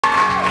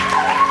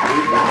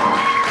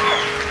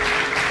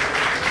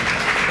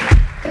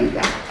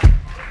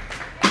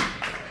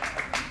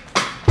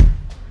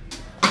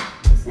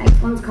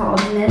one's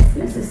called Miss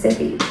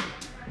Mississippi.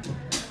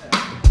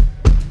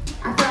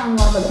 I fell in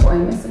love with a boy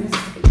in Miss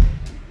Mississippi.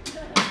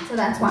 So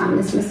that's why I'm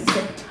Miss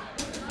Mississippi.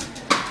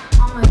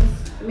 Almost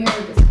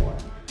married this boy.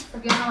 So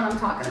if y'all know what I'm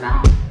talking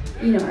about,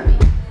 you know what I mean.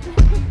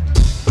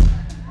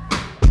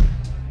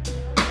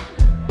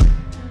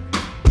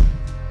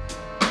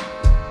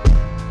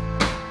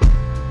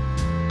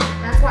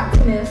 That's why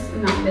it's Miss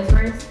and not Miss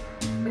Race,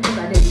 because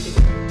I didn't do it.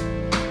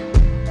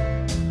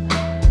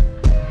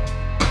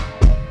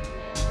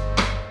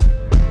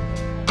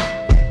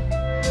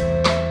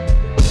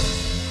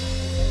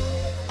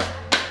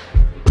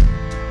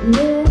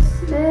 Miss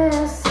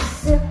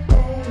Mississippi,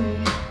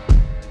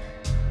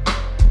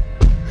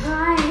 I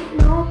ain't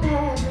no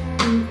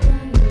pageant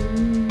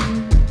queen.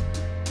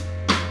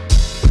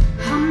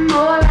 I'm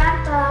more like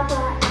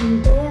Barbara and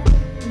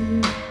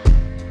Becky.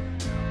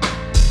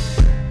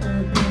 A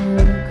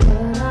girl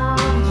cut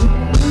off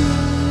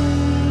dreams.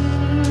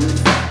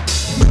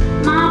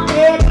 My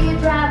baby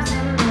drives in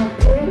the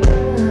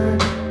pickup.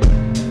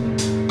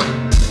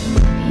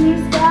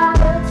 He's got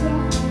a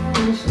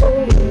 10-inch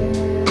sled.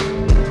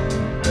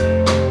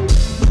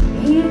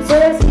 He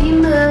turns me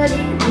muddy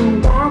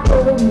and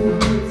backwards.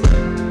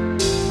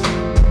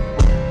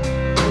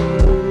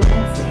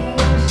 Let's sing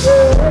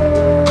sure.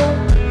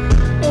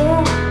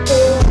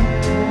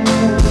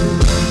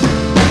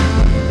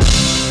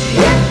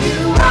 If you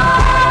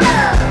wanna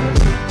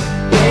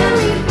hear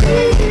me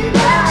breathe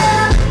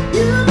out,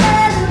 you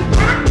better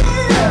pack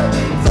it up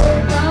and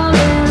take a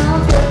little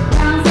trip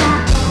down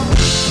south.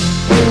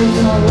 There's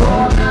no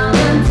war now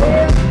in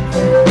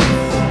Texas.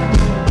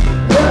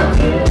 Look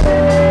here.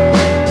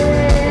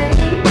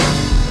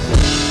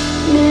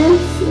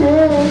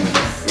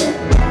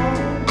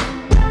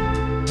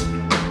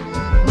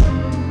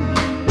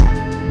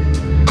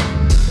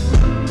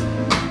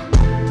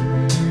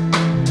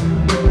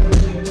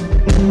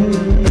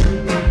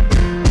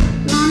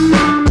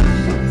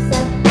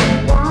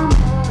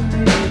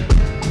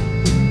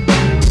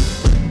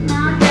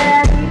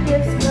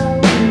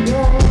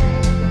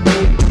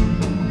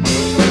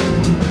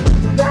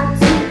 Got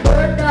 2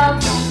 bird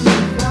dogs on the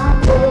front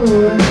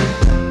porch.